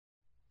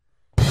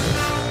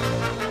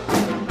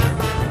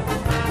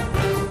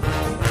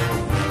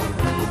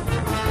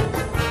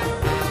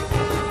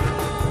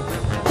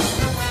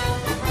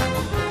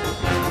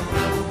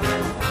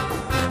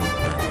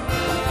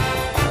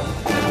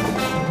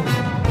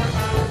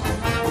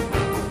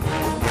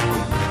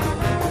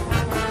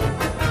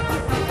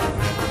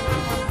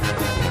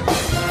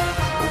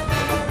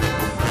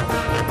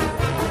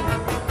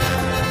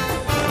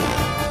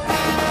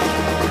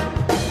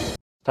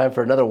Time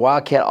for another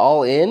Wildcat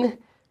All In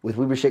with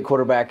Weber State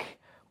quarterback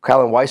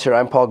Kylan Weisser.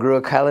 I'm Paul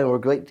Grua. Kylan, we're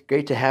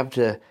great to have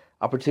the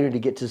opportunity to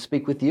get to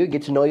speak with you,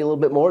 get to know you a little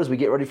bit more as we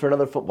get ready for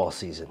another football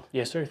season.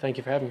 Yes, sir. Thank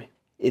you for having me.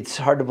 It's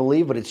hard to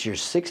believe, but it's your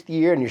 6th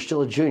year and you're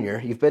still a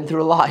junior. You've been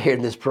through a lot here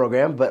in this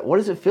program, but what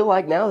does it feel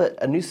like now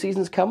that a new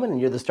season's coming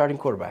and you're the starting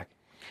quarterback?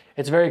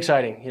 It's very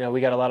exciting.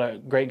 We got a lot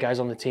of great guys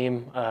on the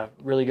team,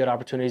 really good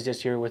opportunities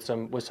this year with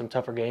some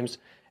tougher games,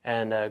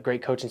 and a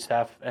great coaching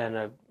staff and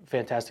a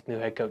fantastic new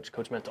head coach,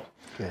 Coach Mental.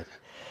 Good.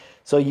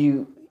 So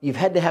you've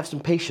had to have some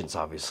patience,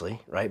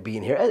 obviously, right,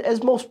 being here,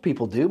 as most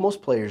people do,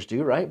 most players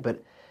do, right?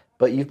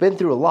 But you've been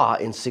through a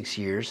lot in 6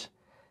 years.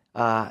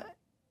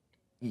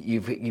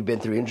 You've been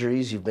through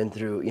injuries, you've been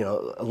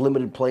through a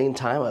limited playing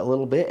time a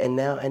little bit, and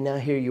now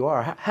here you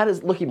are. How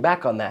does, looking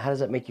back on that, how does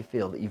that make you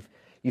feel that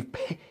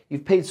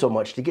you've paid so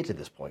much to get to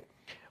this point?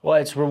 Well,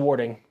 it's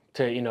rewarding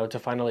to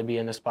finally be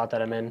in the spot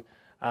that I'm in.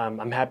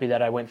 I'm happy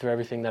that I went through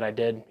everything that I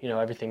did.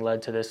 Everything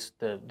led to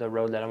the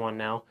road that I'm on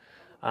now.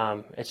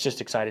 It's just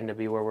exciting to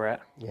be where we're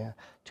at. Yeah.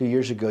 2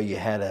 years ago, you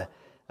had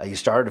you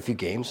started a few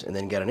games and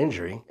then got an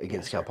injury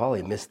against Cal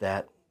Poly. Missed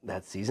that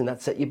season.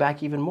 That set you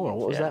back even more.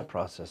 What was that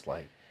process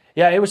like?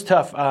 Yeah, it was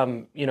tough.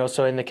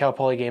 So in the Cal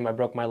Poly game, I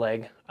broke my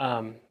leg.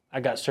 I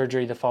got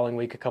surgery the following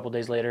week, a couple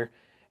days later,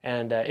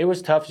 and it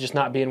was tough just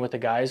not being with the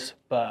guys,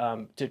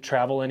 but to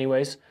travel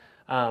anyways.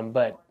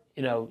 But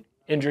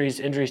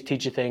injuries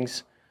teach you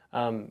things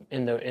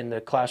in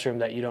the classroom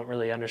that you don't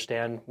really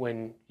understand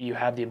when you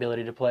have the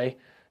ability to play.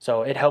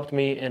 So it helped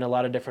me in a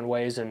lot of different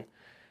ways, and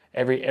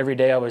every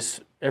day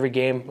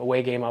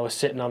away game, I was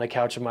sitting on the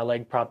couch with my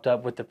leg propped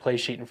up with the play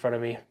sheet in front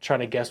of me,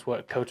 trying to guess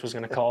what coach was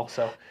going to call.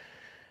 So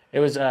it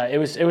was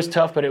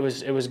tough, but it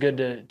was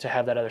good to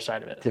have that other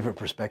side of it. Different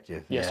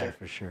perspective. Yes, yeah, sir.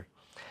 For sure.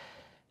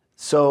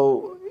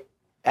 So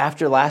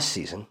after last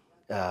season,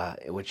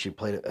 in which you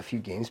played a few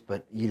games,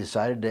 but you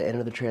decided to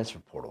enter the transfer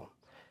portal.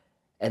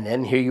 And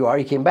then here you are,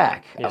 you came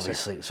back, yes,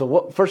 obviously. Sir.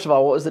 So first of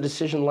all, what was the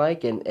decision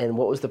like, and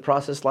what was the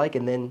process like,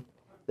 and then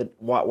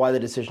why the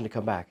decision to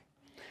come back?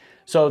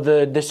 So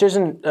the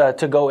decision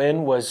to go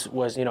in was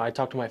I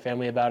talked to my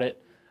family about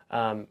it,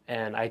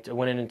 and I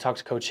went in and talked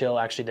to Coach Hill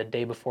actually the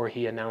day before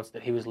he announced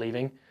that he was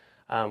leaving,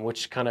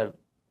 which kind of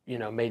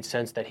made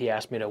sense that he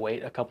asked me to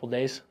wait a couple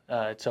days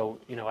so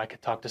I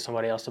could talk to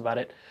somebody else about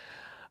it.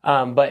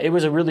 But it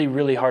was a really,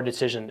 really hard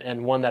decision,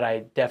 and one that I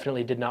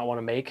definitely did not want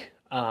to make.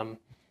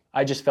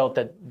 I just felt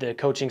that the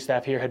coaching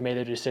staff here had made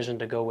a decision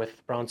to go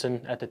with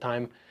Bronson at the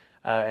time,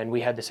 and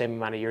we had the same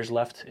amount of years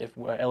left,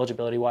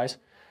 eligibility-wise.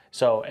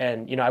 So,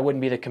 and I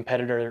wouldn't be the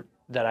competitor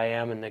that I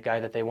am and the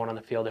guy that they want on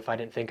the field if I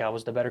didn't think I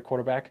was the better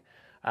quarterback.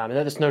 And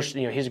that's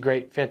he's a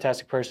great,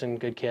 fantastic person,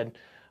 good kid.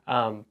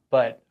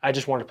 But I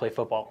just wanted to play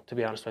football, to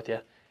be honest with you.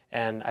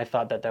 And I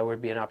thought that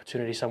would be an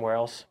opportunity somewhere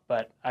else.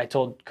 But I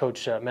told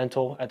Coach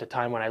Mental at the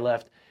time when I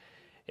left,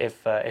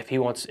 if he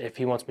wants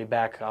me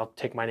back, I'll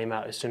take my name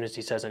out as soon as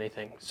he says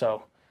anything.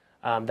 So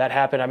that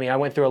happened. I mean, I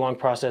went through a long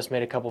process,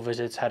 made a couple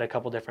visits, had a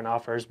couple different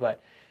offers,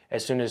 but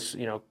as soon as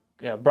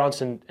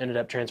Bronson ended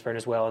up transferring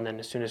as well, and then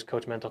as soon as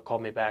Coach Mental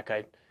called me back,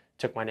 I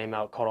took my name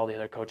out, called all the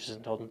other coaches,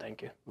 and told them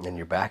thank you. And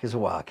you're back as a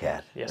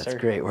Wildcat. Yes, That's sir.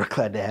 great. We're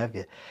glad to have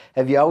you.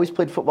 Have you always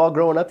played football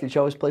growing up? Did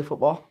you always play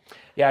football?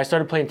 Yeah, I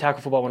started playing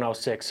tackle football when I was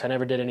 6. I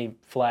never did any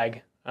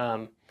flag.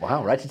 Wow,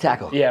 right to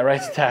tackle. Yeah,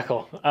 right to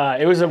tackle.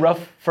 It was a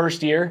rough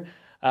first year.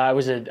 I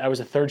was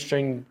a third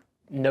string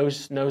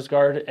nose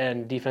guard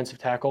and defensive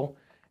tackle,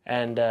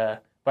 and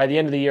by the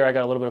end of the year I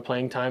got a little bit of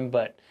playing time.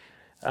 But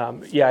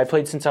I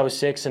played since I was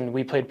 6, and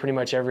we played pretty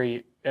much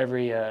every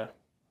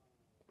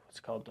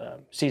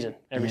season,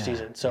 every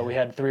season. So we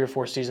had 3 or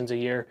 4 seasons a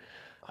year,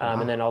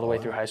 and then all the way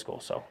through high school.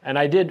 So, and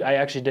I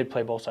actually did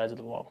play both sides of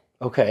the ball.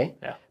 Okay.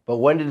 Yeah. But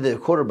when did the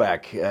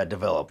quarterback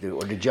develop,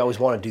 or did you always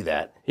want to do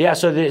that? Yeah,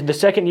 so the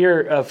second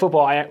year of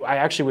football, I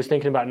actually was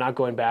thinking about not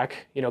going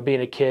back,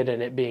 being a kid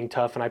and it being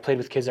tough, and I played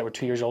with kids that were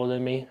 2 years older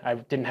than me. I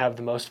didn't have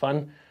the most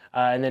fun.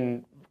 And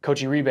then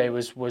Coach Uribe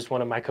was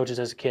one of my coaches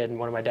as a kid and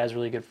one of my dad's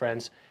really good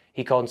friends.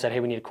 He called and said, hey,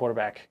 we need a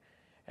quarterback.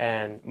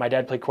 And my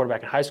dad played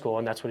quarterback in high school,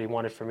 and that's what he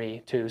wanted for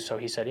me too. So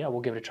he said, yeah,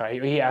 we'll give it a try.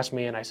 He asked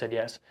me, and I said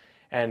yes.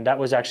 And that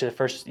was actually the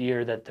first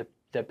year that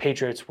the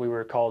Patriots, we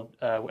were called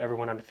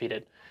everyone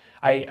undefeated.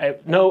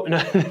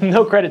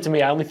 No credit to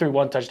me. I only threw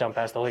 1 touchdown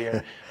pass the whole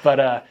year,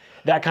 but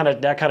that kind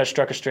of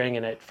struck a string,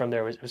 and from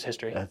there was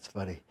history. That's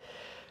funny.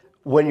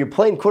 When you're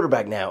playing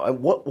quarterback now,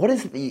 what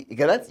is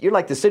you're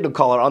like the signal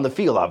caller on the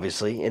field,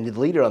 obviously, and the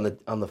leader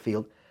on the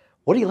field.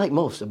 What do you like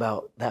most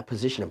about that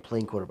position of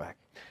playing quarterback?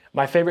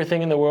 My favorite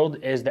thing in the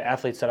world is the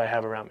athletes that I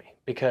have around me,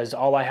 because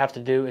all I have to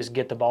do is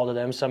get the ball to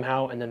them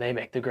somehow, and then they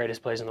make the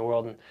greatest plays in the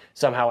world, and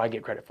somehow I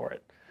get credit for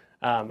it.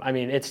 I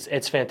mean,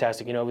 it's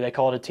fantastic. They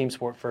call it a team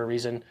sport for a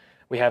reason.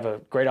 We have a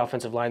great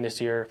offensive line this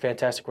year,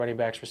 fantastic running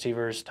backs,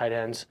 receivers, tight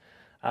ends.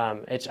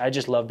 I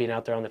just love being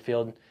out there on the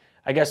field.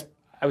 I guess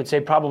I would say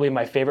probably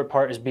my favorite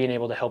part is being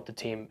able to help the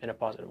team in a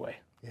positive way.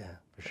 Yeah,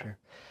 for sure.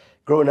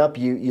 Growing up,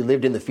 you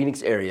lived in the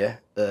Phoenix area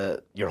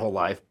your whole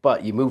life,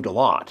 but you moved a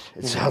lot.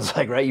 It sounds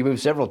like, right? You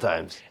moved several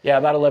times. Yeah,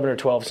 about 11 or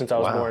 12 since I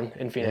was born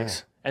in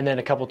Phoenix. And then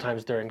a couple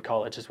times during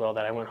college as well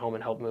that I went home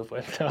and helped move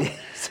with. So,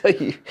 So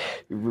you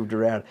moved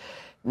around.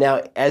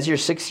 Now, as your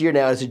 6th year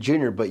now as a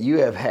junior, but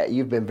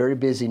you've been very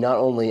busy not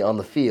only on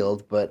the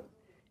field but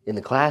in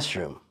the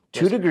classroom.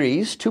 Two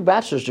degrees, 2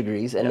 bachelor's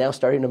degrees, and now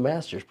starting a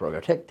master's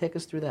program. Take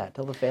us through that.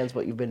 Tell the fans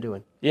what you've been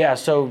doing. Yeah,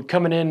 so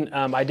coming in,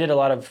 I did a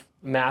lot of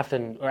math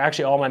or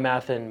actually all my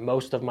math and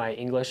most of my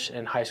English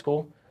in high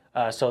school.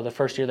 So the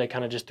first year they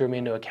kind of just threw me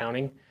into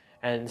accounting.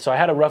 And so I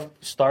had a rough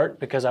start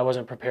because I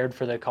wasn't prepared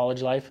for the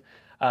college life.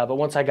 But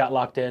once I got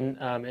locked in,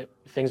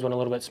 things went a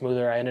little bit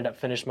smoother. I ended up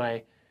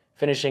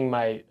finishing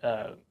my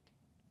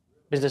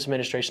business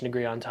administration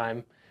degree on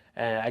time.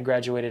 I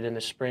graduated in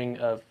the spring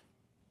of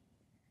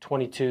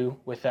 22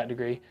 with that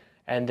degree.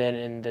 And then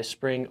in the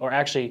spring, or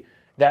actually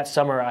that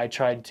summer, I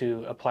tried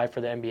to apply for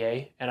the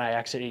MBA, and I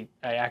actually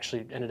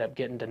ended up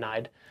getting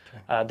denied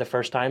the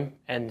first time.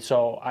 And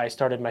so I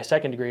started my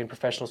second degree in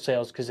professional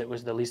sales because it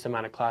was the least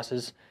amount of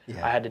classes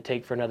I had to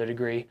take for another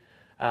degree.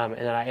 And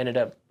then I ended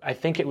up, I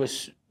think it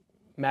was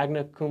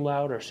magna cum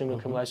laude or summa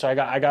cum laude. So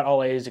I got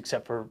all A's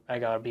except for I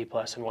got a B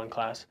plus in one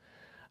class.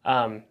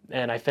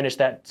 And I finished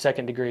that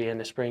second degree in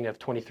the spring of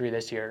 23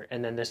 this year.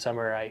 And then this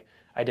summer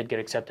I did get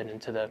accepted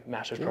into the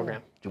master's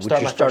program. Which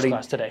Start you're my first starting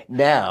class today.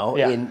 now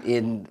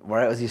in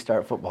right as you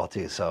start football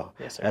too. So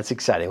Yes, sir. that's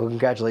exciting. Well,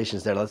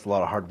 congratulations there. That's a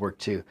lot of hard work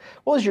too.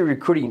 What was your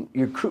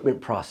recruitment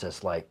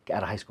process like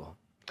out of high school?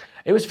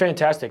 It was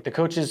fantastic. The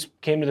coaches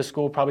came to the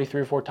school probably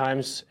 3 or 4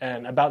 times,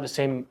 and about the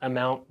same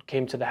amount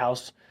came to the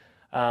house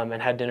and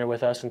had dinner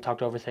with us and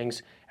talked over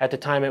things. At the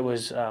time, it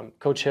was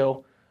Coach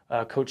Hill,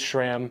 Coach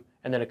Schramm,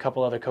 and then a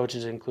couple other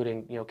coaches,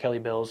 including Kelly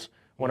Bills,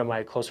 one of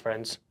my close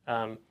friends.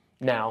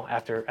 Now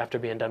after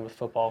being done with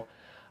football,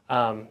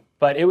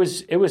 but it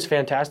was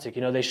fantastic.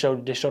 They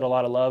showed a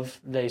lot of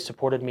love. They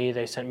supported me.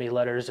 They sent me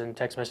letters and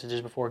text messages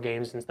before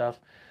games and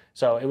stuff.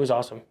 So it was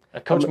awesome.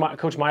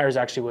 Coach Myers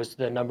actually was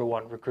the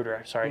 #1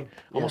 recruiter. Sorry,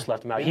 almost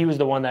left him out. He was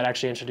the one that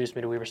actually introduced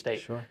me to Weber State.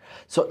 Sure.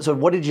 So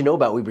what did you know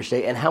about Weber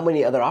State, and how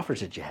many other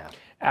offers did you have?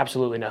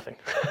 Absolutely nothing.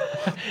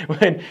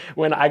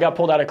 When I got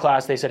pulled out of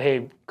class, they said,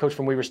 "Hey, coach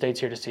from Weber State's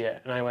here to see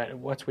it," and I went,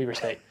 "What's Weber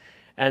State?"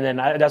 And then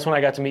that's when I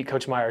got to meet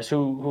Coach Myers,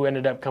 who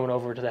ended up coming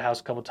over to the house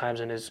a couple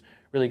times and is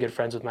really good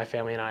friends with my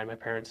family and my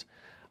parents.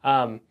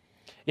 I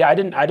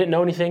didn't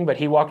know anything, but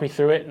he walked me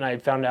through it, and I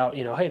found out,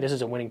 hey, this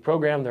is a winning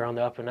program. They're on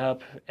the up and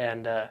up.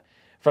 And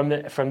from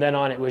then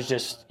on, it was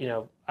just,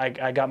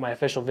 I got my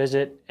official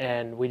visit,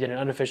 and we did an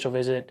unofficial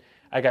visit.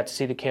 I got to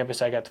see the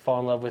campus. I got to fall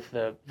in love with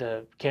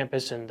the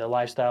campus and the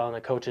lifestyle and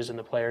the coaches and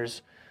the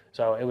players.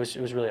 So it was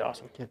really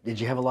awesome. Did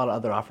you have a lot of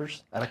other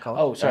offers out of college?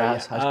 Oh, sorry. High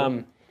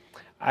school?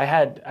 I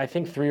had, I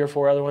think, 3 or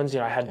 4 other ones.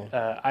 I had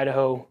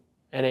Idaho,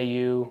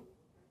 NAU,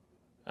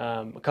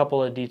 a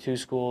couple of D2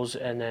 schools,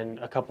 and then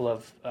a couple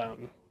of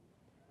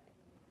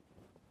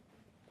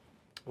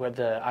with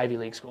the Ivy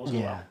League schools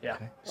as well. Yeah,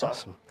 okay. So,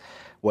 Awesome.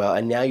 Well,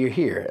 and now you're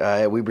here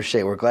at Weber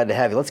State. We're glad to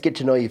have you. Let's get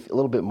to know you a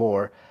little bit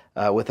more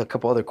with a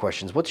couple other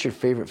questions. What's your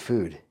favorite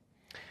food?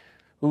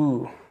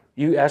 Ooh,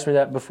 you asked me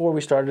that before we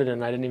started,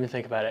 and I didn't even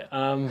think about it.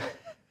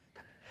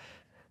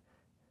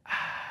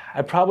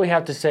 I'd probably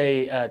have to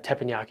say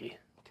teppanyaki.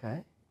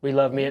 Okay. We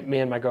love me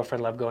and my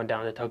girlfriend love going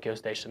down to Tokyo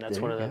Station. That's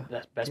one of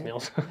the best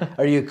meals.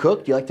 Are you a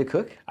cook? Do you like to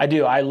cook? I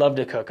do. I love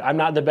to cook. I'm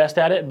not the best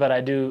at it, but I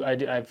do.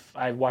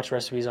 I watch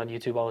recipes on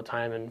YouTube all the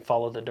time and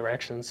follow the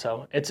directions.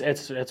 So it's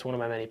one of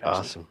my many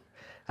passions. Awesome.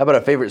 How about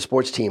a favorite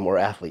sports team or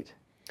athlete?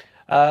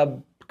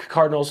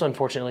 Cardinals,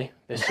 unfortunately,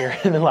 this year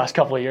in the last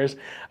couple of years.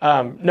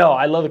 No,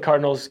 I love the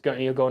Cardinals.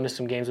 Going to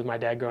some games with my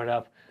dad growing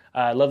up.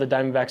 I love the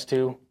Diamondbacks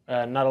too.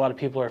 Not a lot of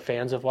people are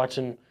fans of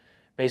watching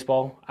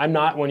baseball. I'm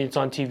not when it's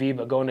on TV,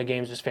 but going to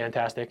games is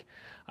fantastic.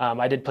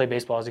 I did play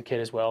baseball as a kid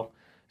as well.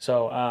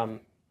 So,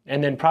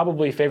 and then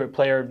probably favorite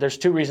player. There's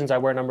 2 reasons I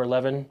wear number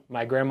 11: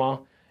 my grandma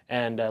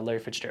and Larry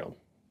Fitzgerald.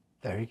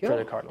 There you go. For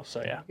the Cardinals. So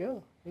yeah. There you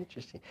go.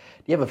 Interesting.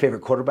 Do you have a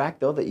favorite quarterback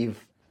though that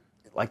you've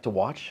like to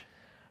watch?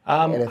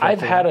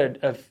 I've had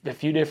a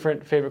few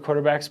different favorite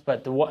quarterbacks,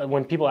 but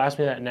when people ask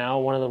me that now,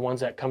 one of the ones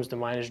that comes to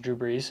mind is Drew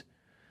Brees.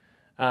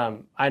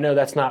 I know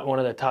that's not one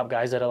of the top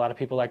guys that a lot of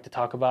people like to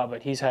talk about,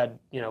 but he's had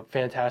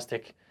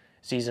fantastic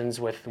seasons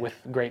with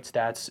great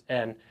stats.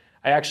 And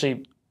I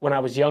actually, when I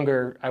was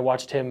younger, I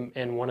watched him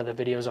in one of the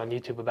videos on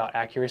YouTube about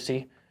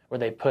accuracy, where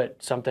they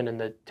put something in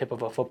the tip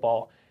of a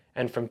football,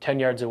 and from 10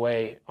 yards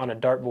away on a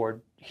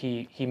dartboard,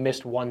 he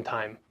missed one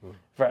time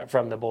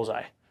from the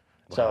bullseye.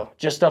 Wow. So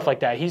just stuff like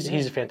that. He's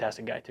a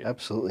fantastic guy too.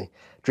 Absolutely.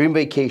 Dream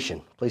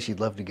vacation, place you'd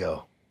love to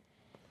go.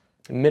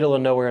 Middle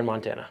of nowhere in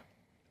Montana.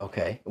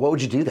 Okay. What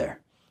would you do there?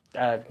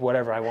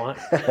 Whatever I want.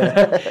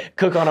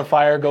 Cook on a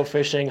fire, go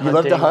fishing, hunting. You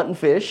love to hunt and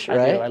fish, right?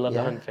 I do. I love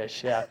to hunt and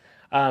fish, yeah.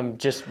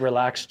 Just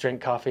relax, drink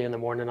coffee in the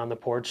morning on the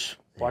porch,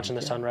 watching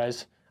the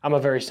sunrise. I'm a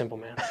very simple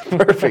man.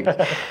 Perfect.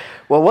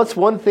 Well, what's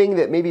one thing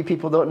that maybe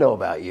people don't know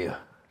about you?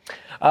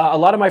 A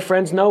lot of my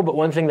friends know, but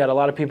one thing that a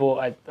lot of people,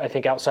 I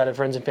think outside of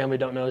friends and family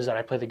don't know is that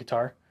I play the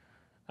guitar.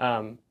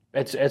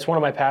 It's one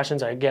of my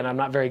passions. Again, I'm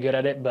not very good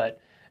at it, but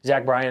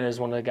Zach Bryan is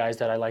one of the guys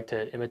that I like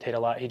to imitate a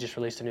lot. He just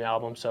released a new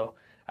album, so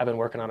I've been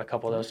working on a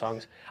couple of those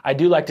songs. I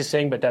do like to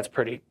sing, but that's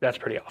pretty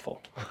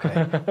awful.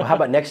 Okay. Well, how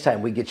about next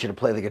time we get you to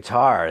play the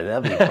guitar?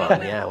 That'd be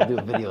fun. Yeah, we'll do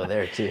a video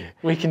there too.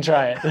 We can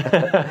try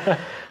it.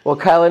 Well,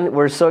 Kylan,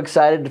 we're so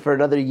excited for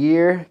another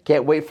year.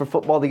 Can't wait for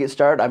football to get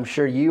started. I'm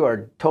sure you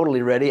are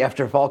totally ready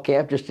after fall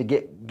camp just to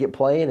get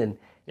playing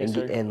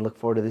and look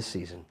forward to this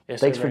season. Yes,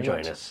 Thanks sir, for very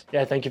joining much. us.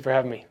 Yeah, thank you for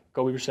having me.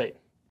 Go Weber State.